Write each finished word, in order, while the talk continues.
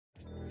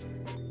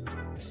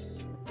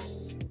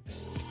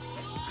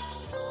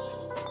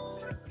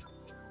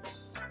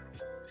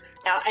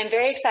Now, I'm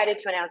very excited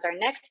to announce our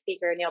next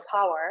speaker, Neal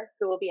Pawar,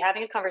 who will be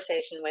having a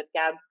conversation with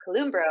Gab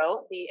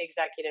Columbro, the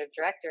Executive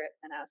Director at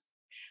FINOS.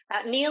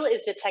 Neal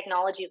is the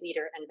technology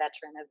leader and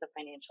veteran of the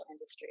financial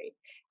industry.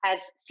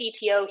 As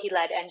CTO, he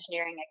led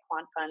engineering at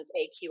quant funds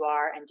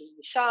AQR and D.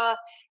 Shaw,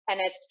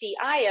 and as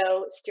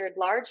CIO, steered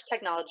large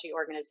technology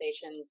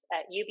organizations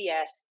at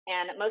UBS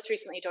and most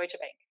recently Deutsche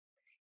Bank.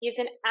 He's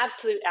an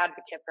absolute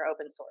advocate for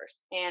open source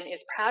and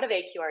is proud of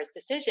AQR's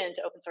decision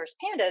to open source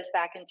Pandas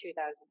back in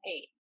 2008.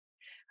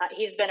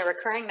 He's been a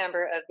recurring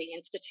member of the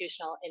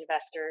Institutional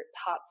Investor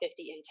Top 50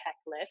 in Tech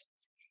lists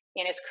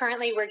and is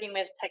currently working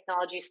with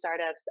technology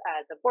startups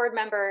as a board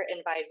member,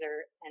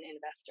 advisor, and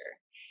investor.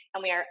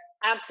 And we are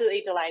absolutely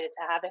delighted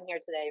to have him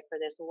here today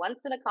for this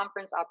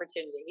once-in-a-conference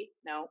opportunity.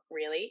 No,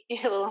 really,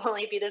 it will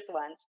only be this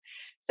once.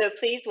 So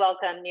please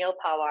welcome Neal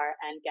Pawar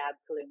and Gab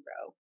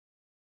Columbro.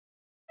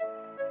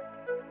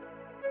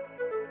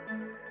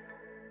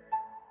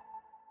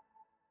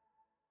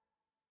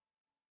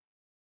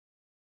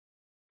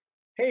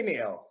 Hey,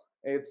 Neal.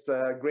 It's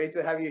great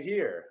to have you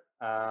here.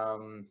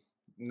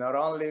 Not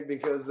only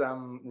because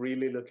I'm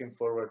really looking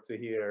forward to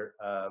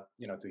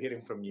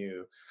hearing from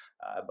you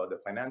about the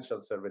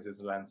financial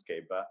services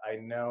landscape, but I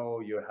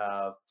know you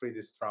have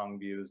pretty strong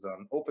views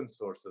on open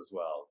source as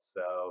well.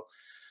 So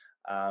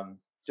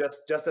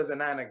just as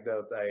an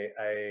anecdote,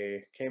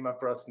 I came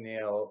across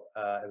Neal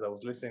as I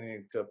was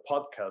listening to a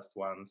podcast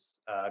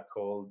once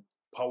called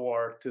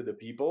Power to the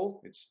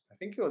People, which I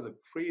think it was a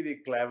pretty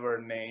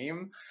clever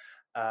name.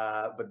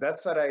 But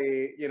that's what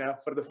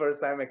for the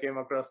first time I came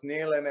across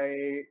Neal, and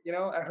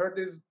I heard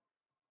this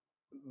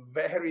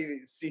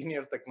very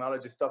senior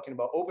technologist talking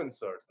about open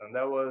source, and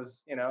that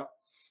was, a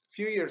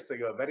few years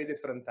ago, a very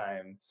different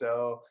time.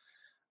 So,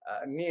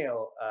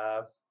 Neal,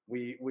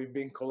 we've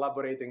been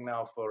collaborating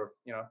now for,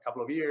 a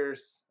couple of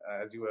years,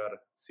 as you were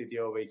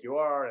CTO of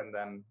AQR, and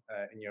then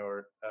in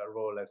your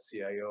role as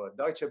CIO at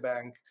Deutsche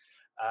Bank.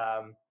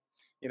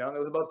 It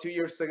was about 2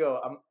 years ago.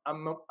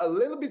 I'm a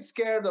little bit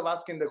scared of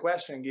asking the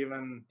question,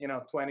 given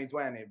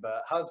 2020.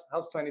 But how's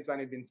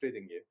 2020 been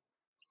treating you?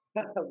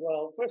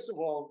 Well, first of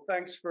all,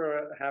 thanks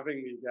for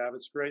having me, Gab.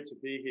 It's great to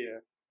be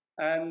here.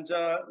 And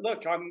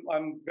look,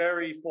 I'm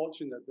very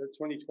fortunate that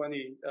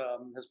 2020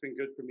 has been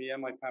good for me and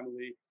my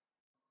family.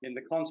 In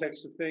the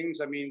context of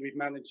things, I mean, we've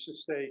managed to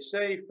stay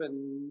safe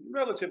and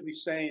relatively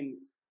sane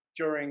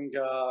during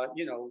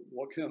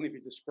what can only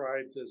be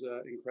described as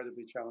an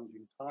incredibly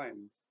challenging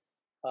time.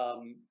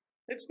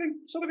 It's been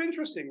sort of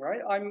interesting,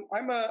 right? I'm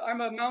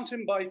a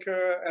mountain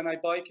biker, and I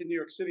bike in New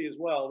York City as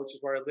well, which is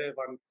where I live.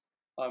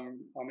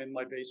 I'm in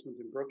my basement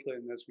in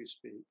Brooklyn as we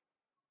speak.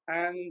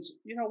 And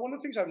one of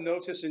the things I've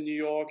noticed in New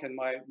York, and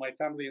my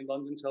family in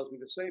London tells me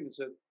the same, is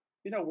that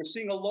we're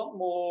seeing a lot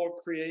more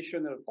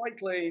creation of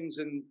bike lanes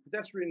and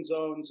pedestrian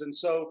zones. And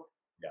so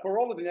for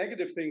all of the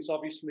negative things,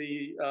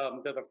 obviously,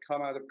 that have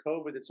come out of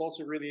COVID, it's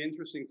also really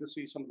interesting to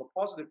see some of the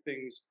positive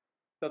things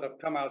that have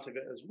come out of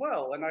it as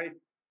well. And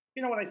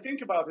when I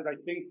think about it, I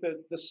think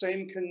that the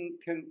same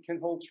can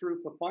hold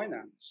true for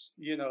finance.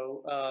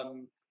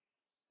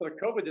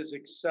 COVID has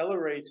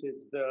accelerated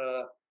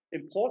the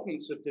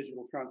importance of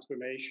digital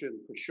transformation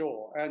for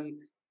sure.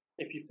 And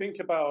if you think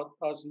about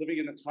us living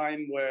in a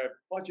time where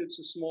budgets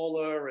are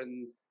smaller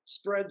and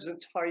spreads are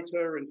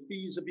tighter and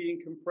fees are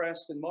being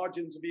compressed and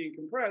margins are being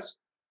compressed,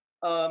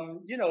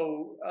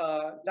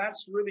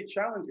 that's really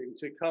challenging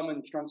to come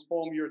and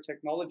transform your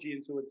technology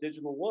into a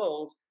digital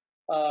world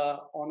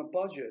on a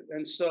budget.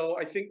 And so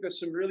I think there's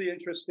some really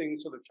interesting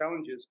sort of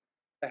challenges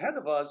ahead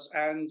of us,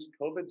 and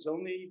COVID's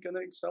only going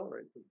to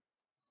accelerate them.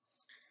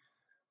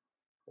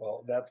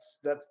 Well, that's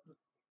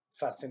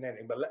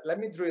fascinating. But let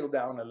me drill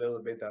down a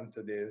little bit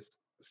onto this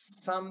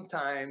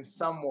sometimes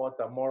somewhat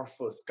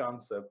amorphous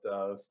concept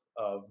of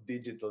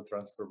digital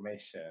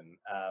transformation.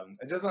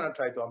 I just want to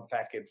try to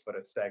unpack it for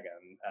a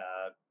second,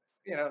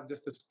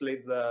 just to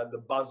split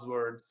the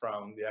buzzword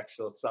from the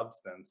actual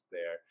substance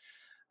there.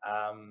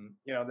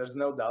 There's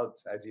no doubt,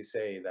 as you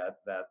say, that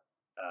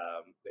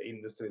the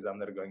industry is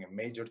undergoing a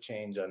major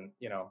change, and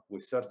we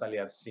certainly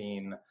have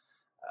seen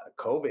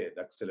COVID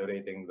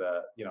accelerating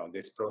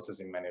this process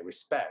in many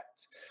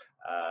respects.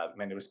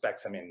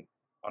 I mean,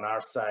 on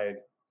our side,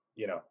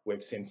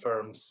 we've seen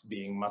firms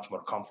being much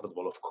more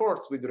comfortable, of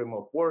course, with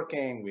remote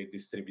working, with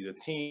distributed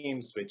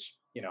teams, which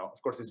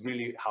of course is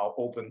really how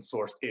open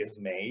source is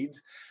made,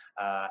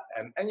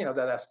 and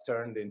that has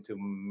turned into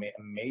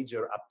a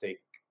major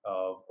uptake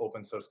of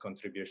open source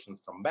contributions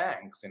from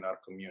banks in our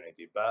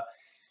community. But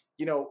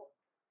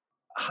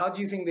how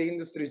do you think the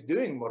industry is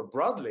doing more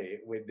broadly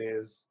with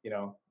this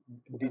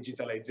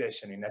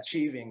digitalization, in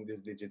achieving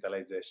this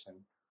digitalization?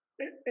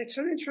 It's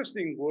an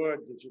interesting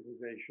word,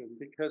 digitalization,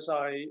 because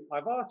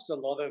I've asked a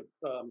lot of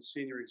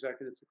senior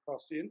executives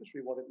across the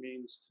industry what it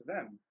means to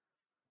them,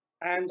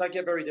 and I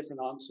get very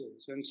different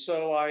answers. And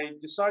so I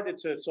decided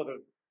to sort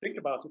of think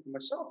about it for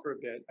myself for a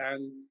bit.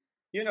 And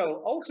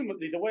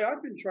ultimately, the way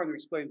I've been trying to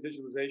explain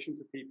digitalization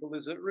to people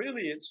is that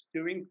really it's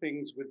doing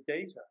things with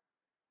data.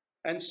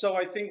 And so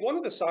I think one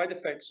of the side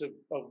effects of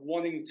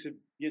wanting to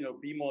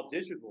be more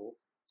digital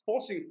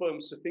forcing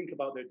firms to think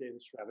about their data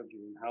strategy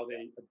and how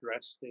they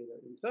address data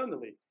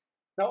internally.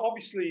 Now,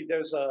 obviously,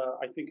 there's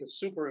I think, a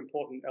super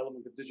important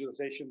element of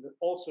digitalization that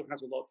also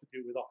has a lot to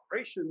do with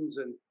operations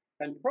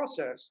and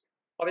process.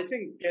 But I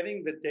think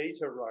getting the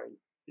data right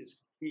is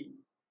key.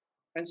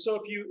 And so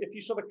if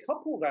you sort of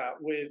couple that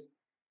with,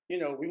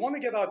 we want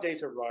to get our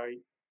data right.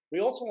 We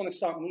also want to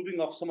start moving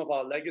off some of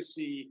our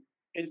legacy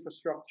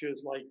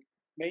infrastructures like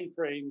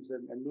mainframes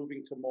and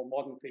moving to more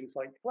modern things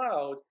like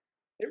cloud.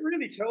 It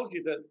really tells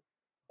you that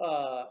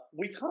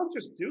we can't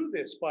just do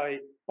this by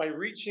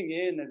reaching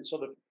in and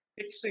sort of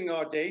fixing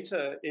our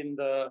data in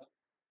the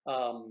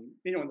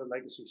in the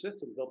legacy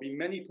systems. There'll be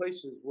many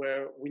places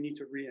where we need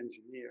to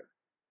re-engineer.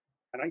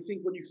 And I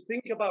think when you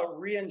think about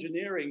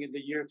re-engineering in the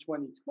year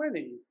 2020,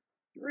 you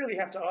really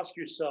have to ask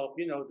yourself,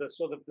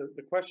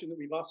 the question that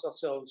we've asked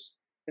ourselves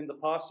in the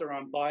past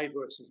around buy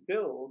versus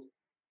build.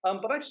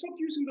 But I've stopped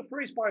using the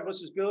phrase buy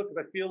versus build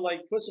because I feel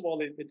like, first of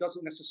all, it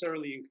doesn't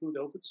necessarily include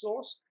open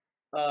source.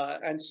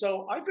 And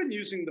so I've been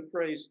using the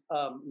phrase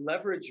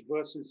leverage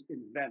versus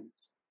invent.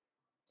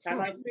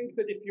 And I think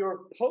that if you're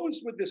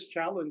posed with this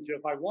challenge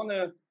of, I want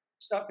to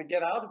start to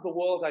get out of the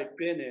world I've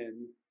been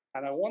in,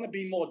 and I want to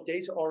be more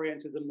data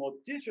oriented and more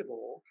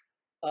digital,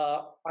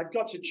 I've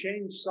got to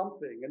change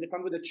something. And if I'm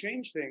going to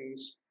change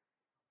things,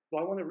 do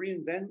I want to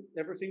reinvent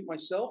everything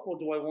myself, or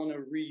do I want to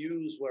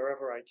reuse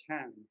wherever I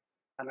can?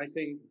 And I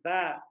think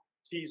that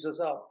tees us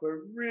up for a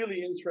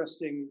really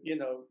interesting,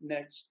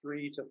 next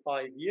 3 to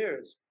 5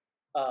 years.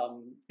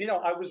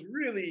 I was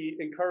really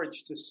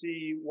encouraged to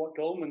see what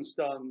Goldman's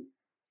done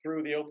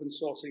through the open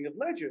sourcing of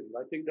Legend.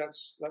 I think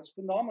that's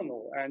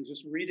phenomenal. And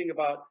just reading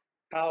about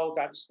how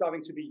that's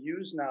starting to be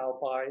used now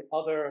by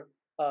other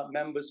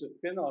members of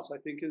FINOS, I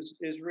think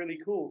is really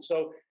cool.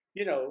 So,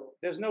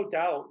 there's no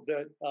doubt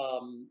that,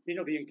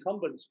 the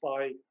incumbents,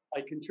 by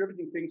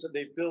contributing things that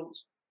they've built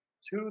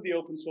to the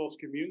open source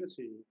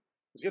community,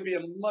 is going to be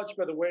a much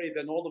better way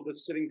than all of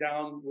us sitting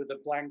down with a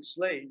blank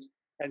slate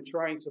and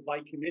trying to, by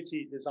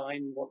committee,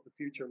 design what the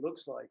future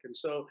looks like. And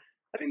so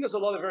I think there's a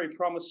lot of very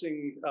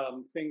promising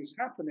things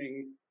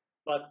happening,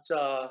 but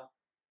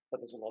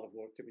there's a lot of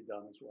work to be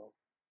done as well.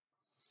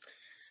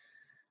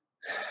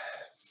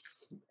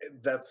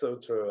 That's so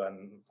true,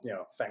 and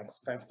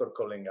thanks for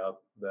calling out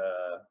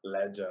the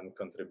Legend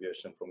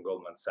contribution from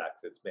Goldman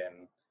Sachs. It's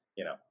been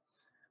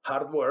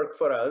hard work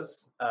for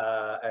us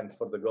and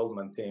for the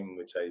Goldman team,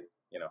 which I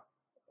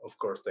of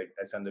course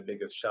I send the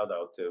biggest shout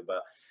out to.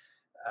 But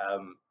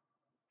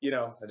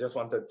I just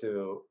wanted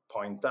to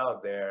point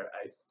out there,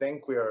 I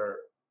think we're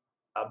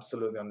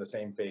absolutely on the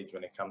same page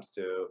when it comes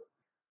to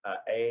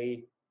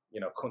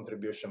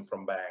contribution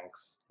from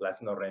banks.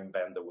 Let's not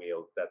reinvent the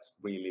wheel. That's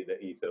really the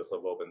ethos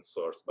of open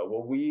source. But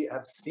what we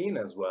have seen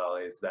as well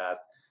is that,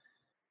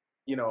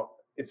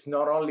 it's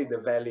not only the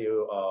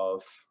value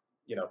of,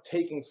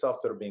 taking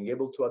software, being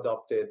able to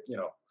adopt it,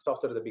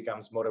 software that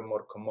becomes more and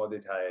more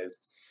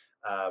commoditized.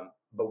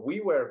 But we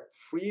were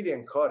pretty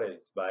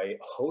encouraged by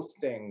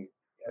hosting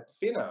at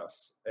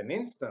FINOS an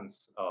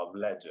instance of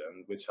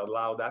Legend, which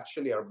allowed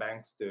actually our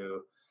banks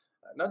to,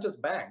 not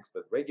just banks,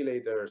 but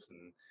regulators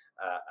and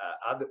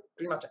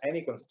pretty much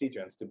any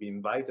constituents to be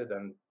invited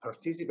and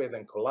participate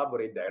and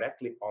collaborate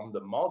directly on the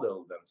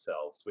model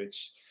themselves,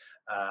 which,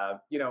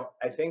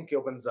 I think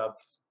opens up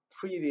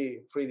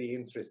pretty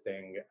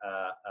interesting,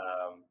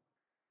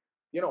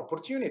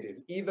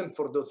 opportunities, even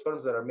for those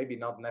firms that are maybe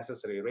not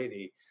necessarily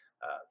ready,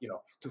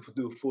 to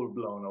do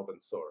full-blown open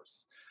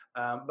source.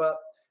 But,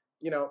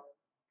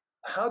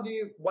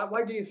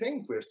 why do you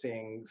think we're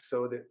seeing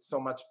so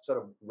much sort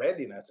of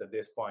readiness at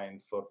this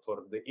point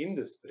for the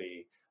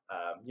industry,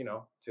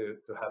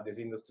 to have this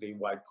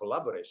industry-wide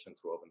collaboration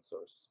through open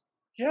source?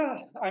 Yeah,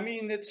 I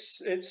mean,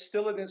 it's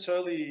still in its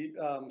early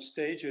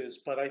stages,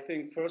 but I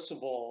think, first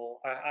of all,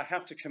 I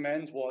have to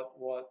commend what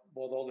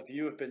all of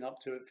you have been up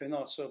to at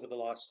FINOS over the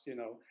last 4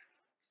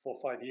 or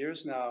 5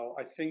 years now.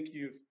 I think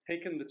you've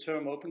taken the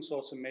term open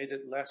source and made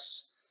it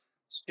less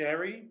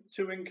scary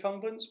to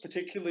incumbents,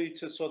 particularly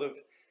to sort of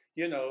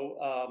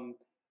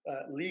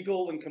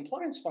legal and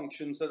compliance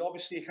functions that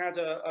obviously had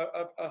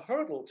a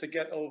hurdle to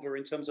get over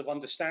in terms of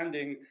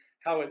understanding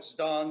how it's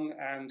done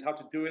and how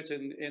to do it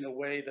in a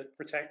way that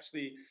protects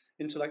the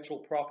intellectual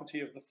property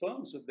of the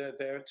firms that they're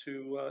there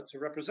to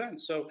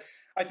represent. So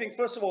I think,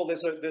 first of all,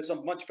 there's a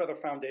much better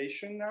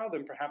foundation now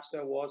than perhaps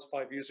there was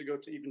 5 years ago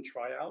to even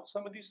try out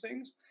some of these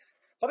things.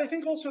 But I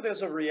think also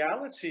there's a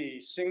reality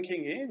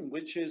sinking in,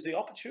 which is the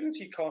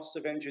opportunity cost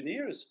of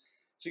engineers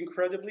is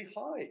incredibly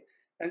high.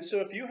 And so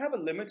if you have a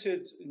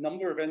limited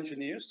number of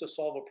engineers to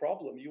solve a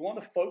problem, you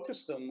want to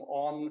focus them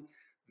on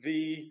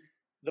the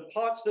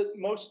parts that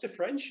most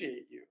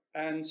differentiate you.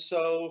 And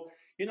so,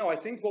 I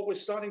think what we're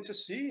starting to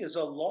see is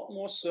a lot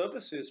more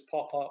services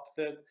pop up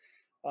that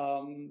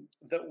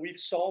we've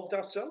solved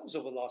ourselves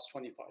over the last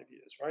 25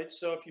 years, right?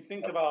 So if you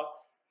think about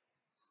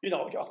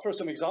I'll throw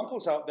some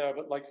examples out there,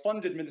 but like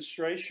fund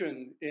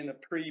administration in a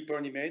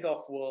pre-Bernie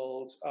Madoff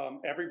world,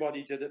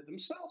 everybody did it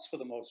themselves for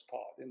the most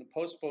part. In the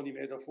post-Bernie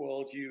Madoff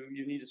world,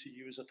 you needed to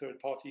use a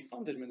third-party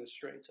fund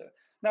administrator.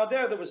 Now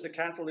there was the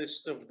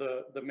catalyst of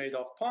the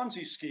Madoff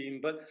Ponzi scheme,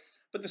 but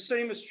the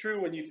same is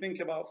true when you think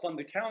about fund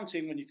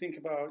accounting, when you think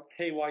about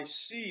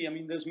KYC. I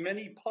mean, there's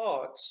many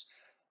parts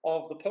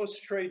of the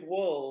post-trade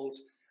world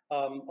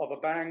of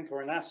a bank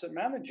or an asset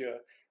manager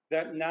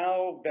that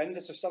now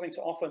vendors are starting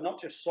to offer not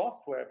just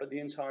software, but the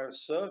entire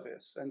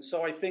service. And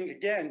so I think,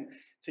 again,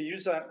 to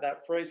use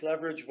that phrase,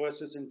 leverage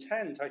versus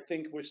intent, I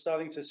think we're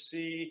starting to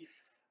see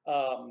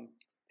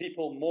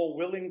people more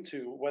willing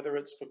to, whether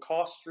it's for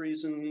cost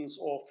reasons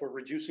or for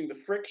reducing the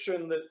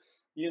friction that,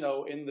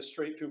 in the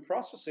straight through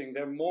processing,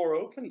 they're more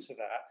open to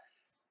that.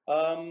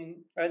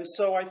 And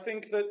so I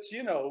think that,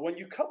 when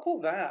you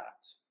couple that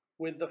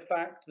with the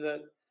fact that,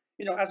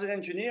 as an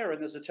engineer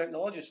and as a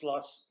technologist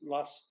last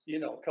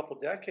couple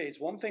of decades,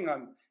 one thing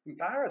I'm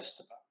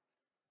embarrassed about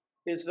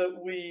is that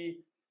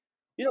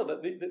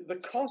the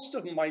cost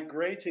of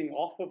migrating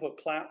off of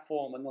a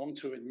platform and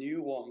onto a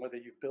new one, whether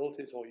you've built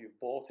it or you've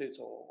bought it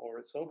or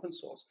it's open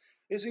source,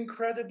 is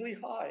incredibly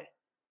high.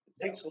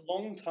 It takes a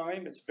long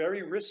time. It's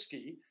very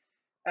risky.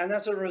 And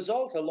as a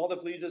result, a lot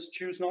of leaders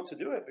choose not to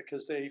do it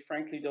because they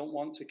frankly don't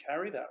want to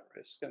carry that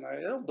risk. And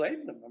I don't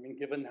blame them. I mean,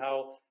 given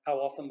how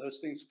often those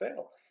things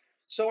fail.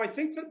 So I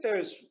think that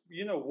there's,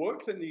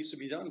 work that needs to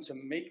be done to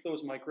make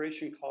those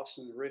migration costs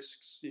and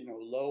risks,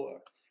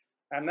 lower.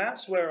 And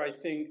that's where I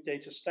think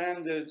data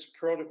standards,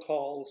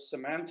 protocols,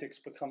 semantics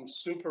become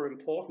super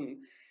important.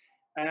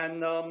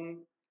 And,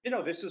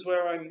 this is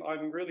where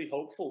I'm really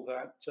hopeful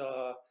that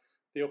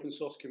the open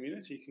source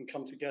community can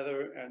come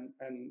together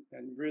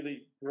and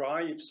really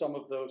drive some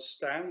of those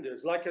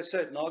standards. Like I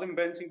said, not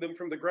inventing them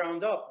from the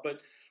ground up, but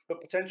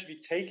potentially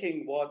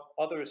taking what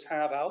others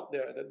have out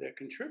there that they're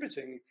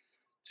contributing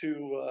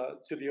to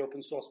the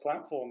open source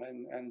platform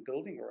and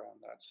building around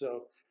that.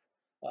 So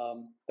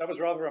that was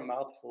rather a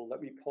mouthful.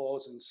 Let me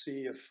pause and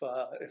see if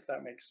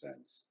that makes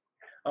sense.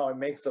 Oh, it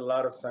makes a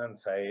lot of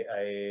sense.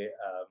 I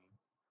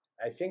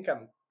think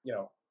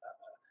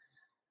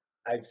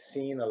I've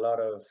seen a lot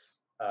of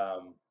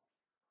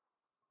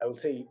I would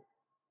say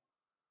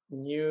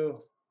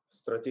new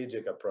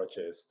strategic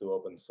approaches to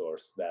open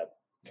source that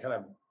kind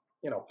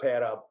of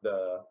pair up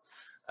the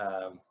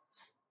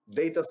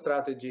data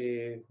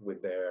strategy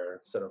with their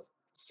sort of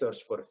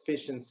search for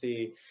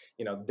efficiency.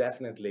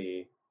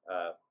 Definitely,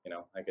 I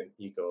can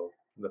echo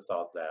the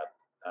thought that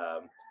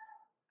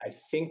I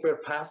think we're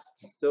past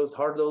those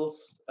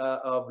hurdles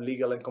of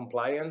legal and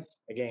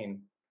compliance.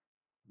 Again,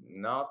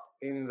 not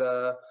in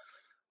the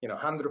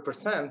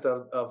 100%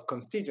 of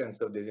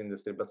constituents of this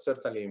industry, but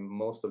certainly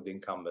most of the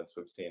incumbents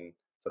we've seen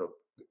sort of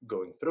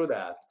going through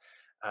that.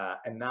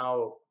 And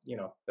now,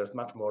 there's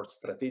much more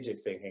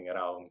strategic thinking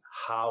around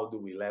how do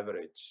we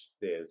leverage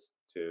this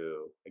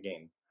to,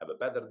 again, have a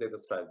better data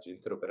strategy,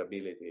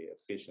 interoperability,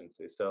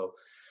 efficiency. So,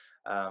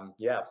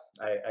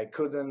 I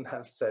couldn't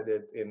have said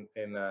it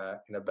in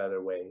a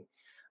better way.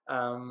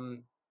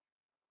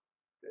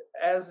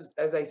 As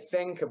I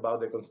think about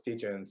the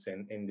constituents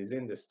in this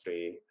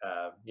industry,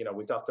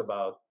 we talked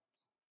about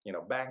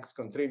banks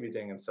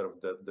contributing and sort of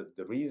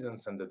the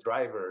reasons and the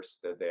drivers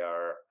that they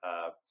are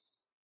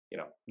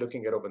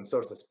looking at open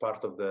source as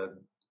part of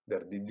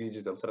their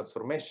digital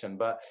transformation.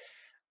 But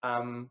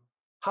how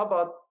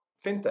about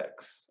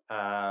fintechs?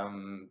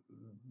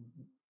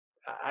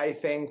 I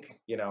think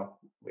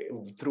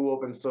through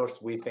open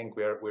source we think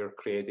we're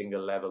creating a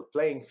level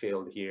playing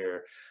field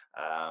here.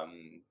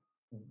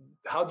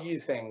 How do you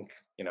think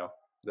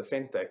the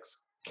fintechs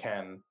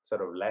can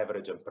sort of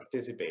leverage and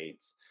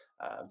participate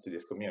to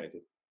this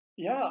community?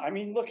 Yeah, I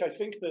mean, look, I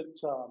think that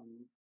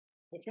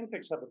the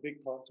fintechs have a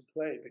big part to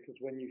play, because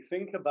when you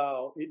think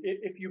about,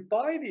 if you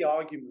buy the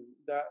argument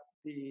that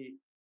the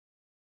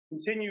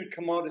continued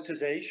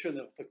commoditization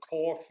of the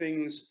core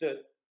things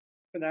that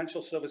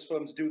financial service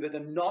firms do that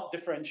are not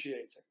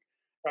differentiating,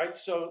 right?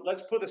 So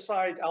let's put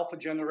aside alpha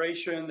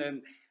generation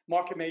and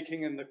market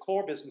making and the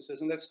core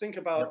businesses, and let's think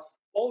about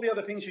all the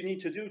other things you need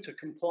to do to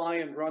comply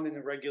and run in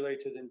a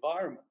regulated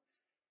environment.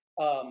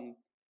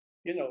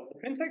 The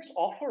fintechs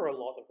offer a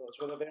lot of those,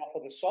 whether they offer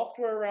the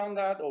software around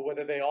that or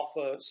whether they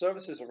offer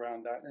services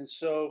around that. And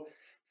so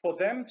for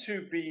them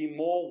to be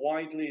more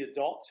widely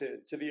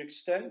adopted, to the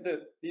extent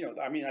that,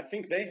 I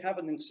think they have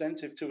an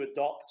incentive to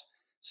adopt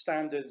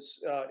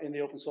standards in the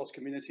open source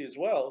community as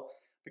well,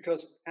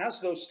 because as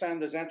those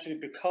standards actually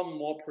become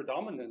more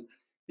predominant,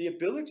 the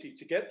ability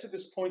to get to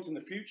this point in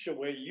the future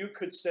where you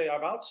could say,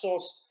 I've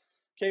outsourced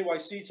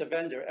KYC to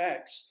vendor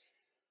X,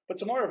 but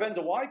tomorrow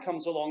vendor Y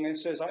comes along and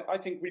says, I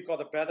think we've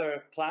got a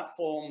better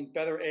platform,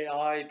 better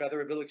AI,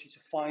 better ability to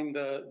find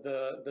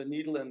the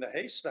needle in the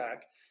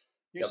haystack.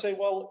 You say,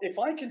 well, if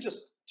I can just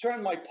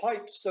turn my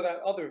pipes to that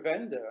other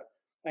vendor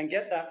and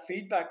get that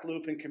feedback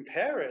loop and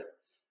compare it,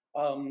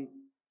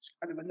 it's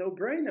kind of a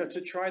no-brainer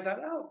to try that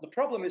out. The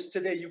problem is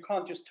today you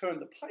can't just turn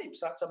the pipes.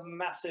 That's a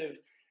massive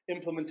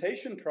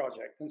implementation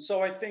project. And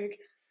so I think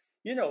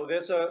you know,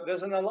 there's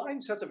an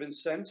aligned set of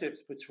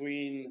incentives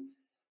between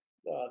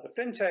the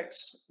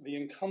fintechs, the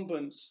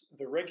incumbents,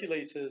 the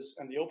regulators,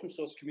 and the open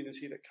source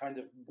community that kind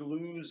of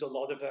glues a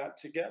lot of that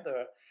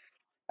together.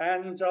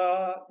 And,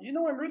 you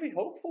know, I'm really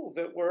hopeful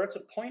that we're at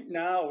a point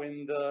now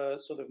in the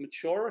sort of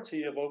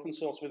maturity of open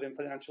source within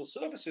financial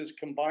services,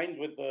 combined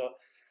with the,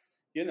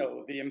 you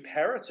know, the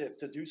imperative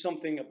to do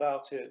something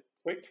about it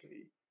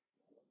quickly,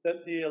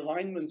 that the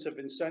alignment of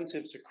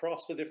incentives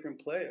across the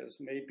different players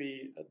may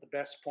be at the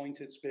best point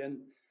it's been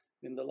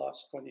in the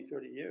last 20,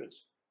 30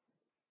 years.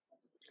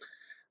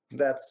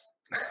 That's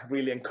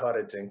really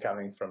encouraging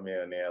coming from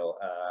you, Neal.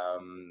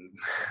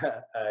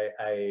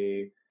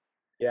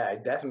 I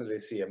definitely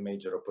see a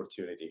major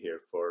opportunity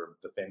here for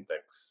the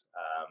fintechs.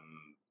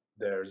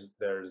 There's,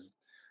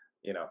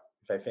 you know,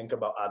 if I think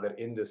about other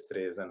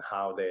industries and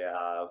how they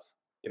have,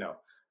 you know,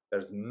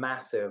 there's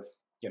massive,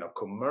 you know,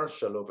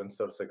 commercial open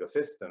source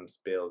ecosystems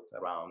built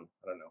around,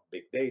 I don't know,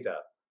 big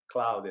data,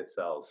 cloud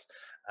itself.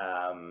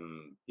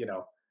 You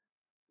know,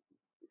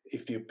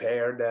 if you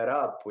pair that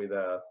up with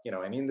a, you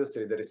know, an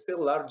industry that is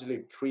still largely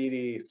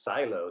pretty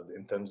siloed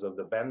in terms of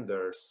the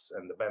vendors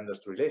and the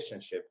vendors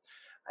relationship,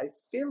 I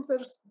feel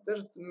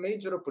there's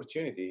major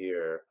opportunity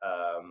here.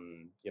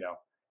 You know,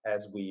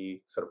 as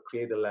we sort of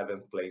create a level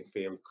playing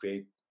field,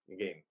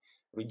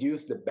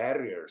 reduce the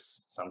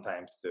barriers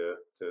sometimes to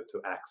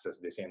access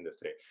this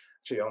industry.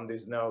 Actually, on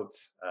this note,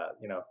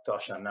 you know,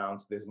 Tosha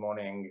announced this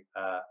morning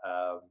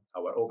our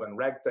Open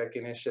RegTech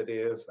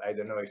initiative. I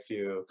don't know if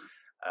you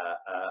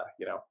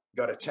you know,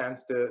 got a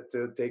chance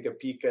to take a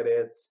peek at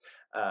it.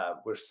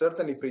 We're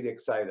certainly pretty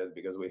excited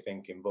because we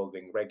think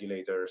involving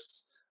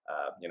regulators,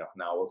 you know,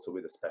 now also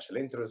with a special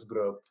interest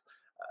group,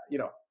 you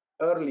know,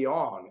 early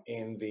on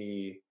in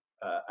the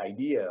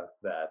idea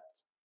that,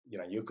 you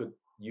know, you could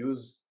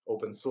use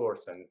open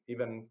source and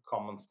even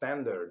common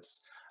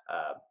standards,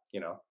 you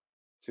know,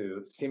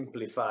 to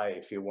simplify,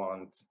 if you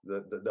want,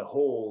 the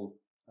whole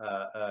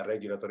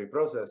regulatory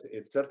process.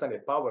 It's certainly a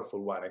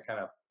powerful one. And kind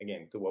of,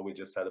 again, to what we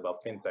just said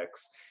about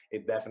fintechs,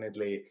 it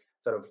definitely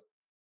sort of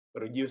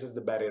reduces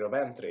the barrier of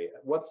entry.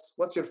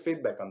 What's your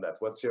feedback on that?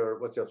 What's your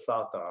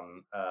thought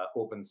on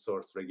open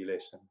source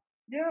regulation?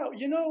 Yeah,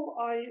 you know,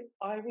 I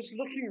was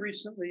looking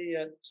recently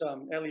at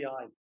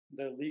LEI,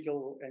 the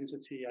Legal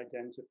Entity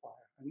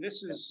Identifier, and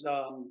this is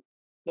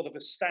sort of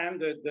a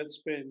standard that's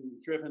been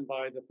driven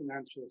by the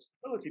Financial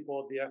Stability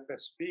Board, the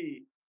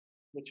FSB,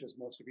 which, as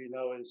most of you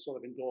know, is sort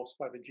of endorsed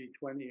by the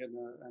G20 and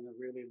a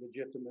really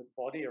legitimate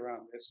body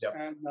around this. Yep.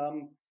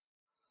 And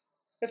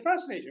it's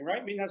fascinating,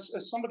 right? I mean, as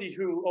somebody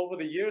who over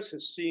the years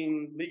has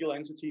seen legal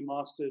entity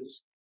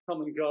masters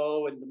come and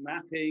go, and the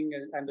mapping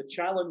and the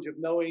challenge of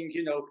knowing,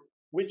 you know,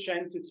 which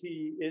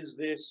entity is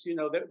this? You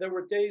know, there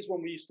were days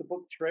when we used to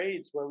book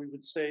trades where we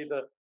would say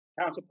the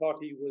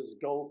counterparty was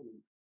Goldman,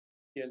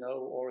 you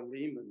know, or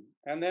Lehman.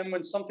 And then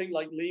when something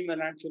like Lehman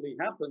actually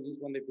happens,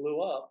 when they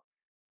blew up,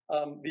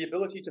 the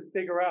ability to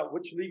figure out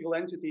which legal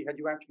entity had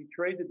you actually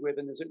traded with,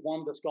 and is it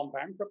one that's gone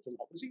bankrupt or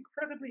not, was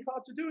incredibly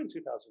hard to do in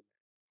 2000.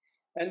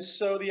 And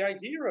so the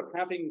idea of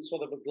having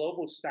sort of a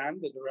global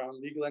standard around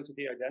legal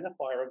entity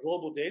identifier, a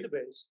global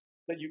database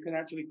that you can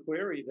actually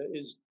query, that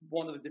is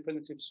one of the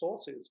definitive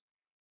sources.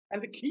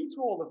 And the key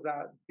to all of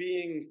that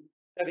being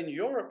that in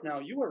Europe now,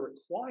 you are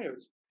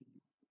required,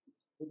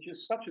 which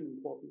is such an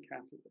important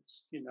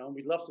catalyst, you know, and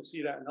we'd love to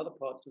see that in other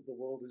parts of the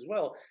world as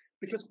well,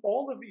 because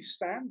all of these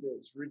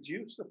standards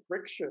reduce the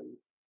friction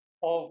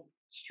of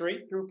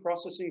straight through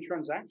processing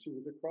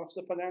transactions across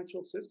the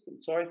financial system.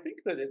 So I think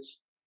that it's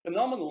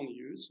phenomenal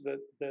news that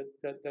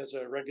there's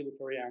a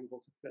regulatory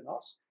angle to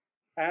FINOS.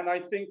 And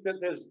I think that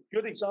there's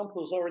good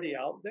examples already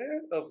out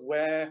there of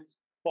where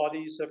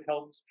bodies have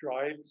helped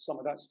drive some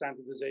of that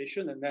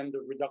standardization and then the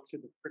reduction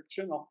of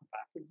friction off the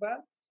back of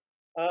that.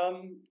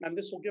 And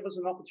this will give us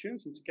an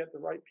opportunity to get the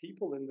right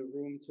people in the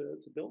room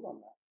to build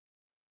on that.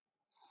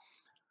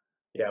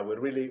 Yeah, we're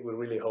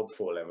really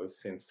hopeful, and we've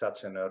seen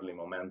such an early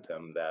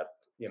momentum that,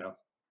 you know,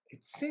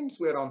 it seems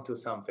we're onto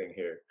something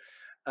here.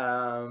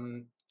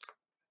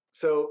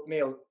 So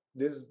Neal,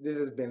 this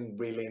has been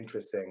really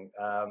interesting.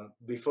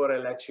 Before I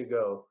let you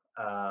go,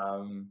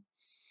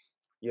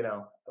 you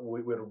know,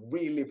 we're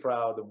really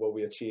proud of what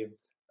we achieved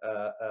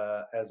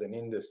as an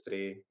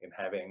industry in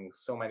having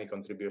so many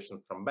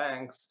contributions from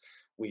banks.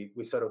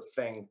 We sort of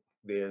think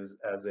this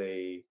as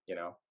a, you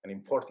know, an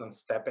important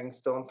stepping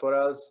stone for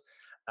us,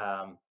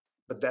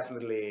 but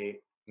definitely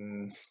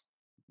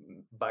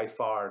by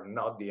far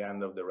not the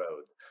end of the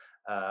road.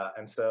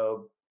 And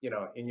so, you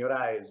know, in your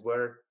eyes,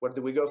 where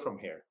do we go from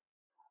here?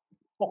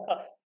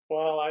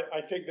 Well,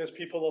 I think there's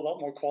people a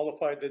lot more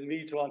qualified than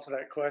me to answer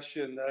that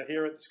question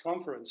here at this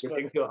conference. You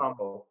think you're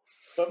humble.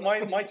 But my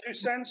 2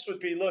 cents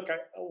would be, look,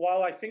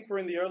 while I think we're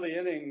in the early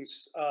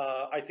innings,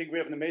 I think we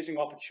have an amazing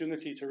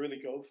opportunity to really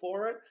go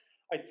for it.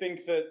 I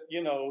think that,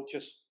 you know,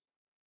 just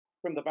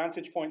from the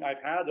vantage point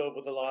I've had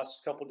over the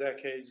last couple of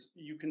decades,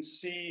 you can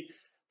see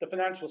the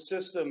financial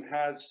system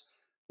has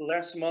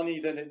less money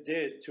than it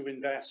did to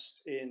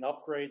invest in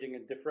upgrading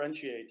and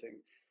differentiating.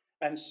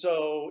 And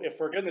so if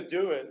we're going to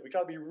do it, we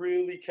got to be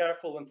really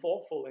careful and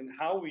thoughtful in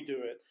how we do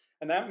it.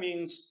 And that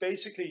means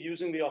basically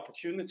using the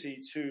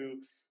opportunity to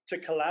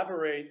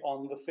collaborate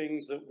on the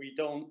things that we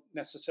don't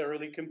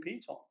necessarily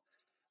compete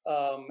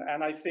on.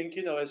 And I think,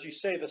 as you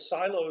say, the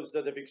silos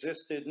that have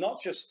existed,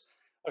 not just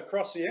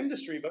across the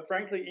industry, but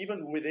frankly,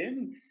 even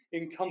within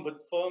incumbent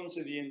firms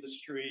in the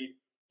industry,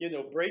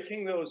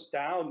 breaking those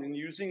down and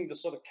using the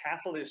sort of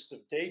catalyst of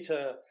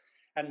data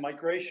and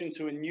migration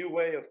to a new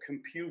way of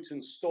compute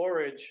and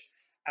storage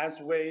as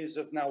ways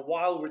of now,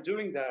 while we're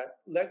doing that,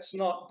 let's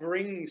not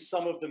bring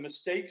some of the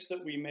mistakes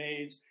that we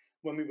made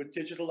when we were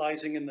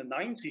digitalizing in the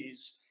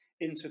 90s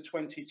into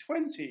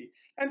 2020.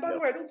 And by the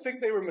way, I don't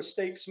think they were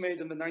mistakes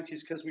made in the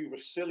 90s because we were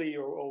silly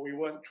or we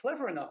weren't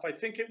clever enough. I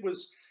think it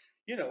was,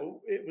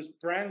 it was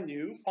brand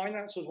new.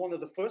 Finance was one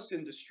of the first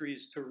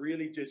industries to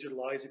really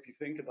digitalize, if you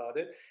think about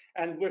it.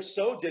 And we're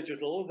so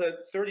digital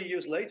that 30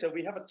 years later,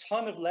 we have a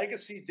ton of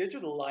legacy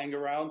digital lying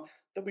around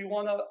that we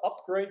want to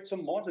upgrade to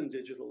modern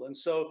digital. And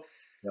so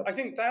I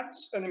think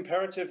that's an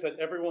imperative that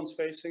everyone's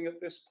facing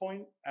at this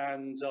point.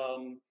 And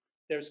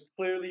there's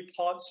clearly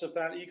parts of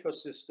that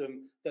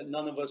ecosystem that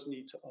none of us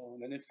need to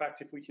own. And in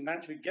fact, if we can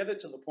actually get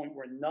it to the point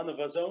where none of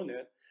us own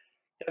it,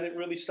 then it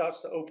really starts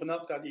to open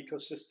up that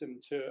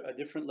ecosystem to a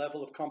different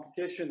level of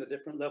competition, a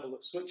different level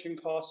of switching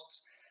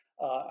costs.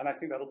 And I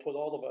think that'll put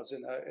all of us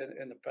in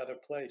a better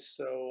place.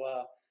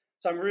 So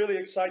I'm really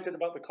excited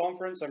about the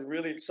conference. I'm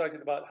really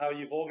excited about how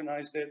you've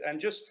organized it. And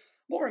just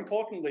more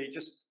importantly,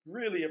 just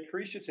really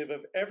appreciative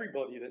of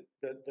everybody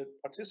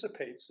that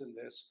participates in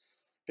this,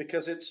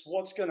 because it's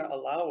what's going to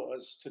allow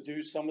us to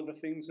do some of the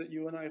things that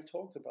you and I have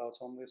talked about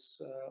on this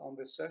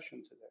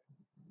session today.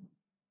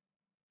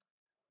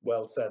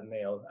 Well said,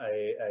 Neal.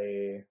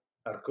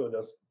 Our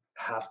kudos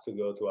have to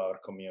go to our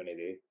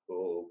community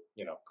who,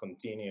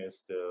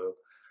 continues to,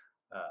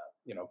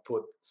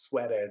 put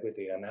sweat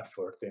equity and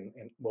effort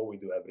in what we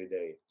do every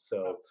day.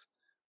 So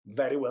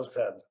very well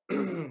said.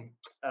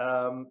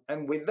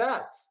 And with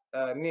that,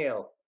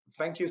 Neal,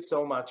 thank you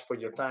so much for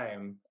your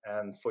time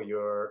and for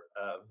your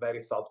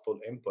very thoughtful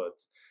input.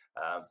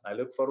 I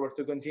look forward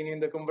to continuing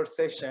the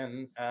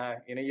conversation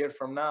in a year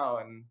from now,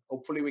 and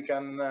hopefully we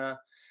can,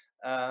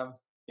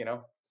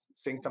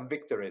 sing some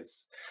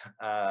victories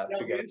together.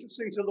 It'll be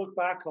interesting to look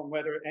back on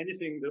whether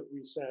anything that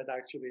we said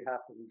actually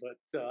happened.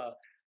 But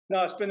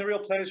no, it's been a real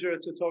pleasure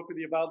to talk with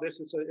you about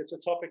this. It's a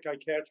topic I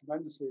care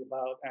tremendously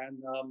about,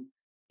 and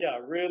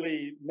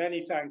really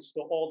many thanks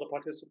to all the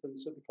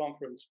participants at the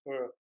conference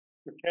for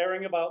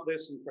caring about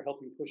this and for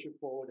helping push it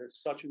forward.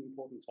 It's such an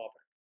important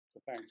topic.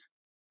 So thanks.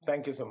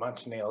 Thank you so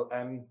much, Neal.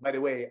 And by the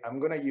way, I'm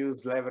going to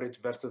use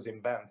leverage versus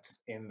invent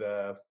in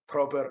the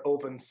proper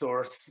open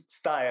source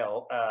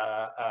style,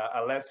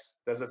 unless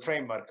there's a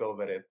trademark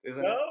over it,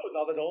 isn't it? No,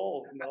 not at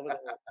all. Not at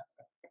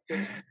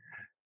all.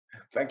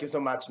 Thank you so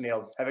much,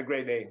 Neal. Have a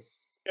great day.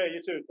 Yeah,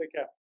 you too. Take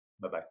care.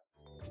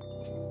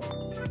 Bye-bye.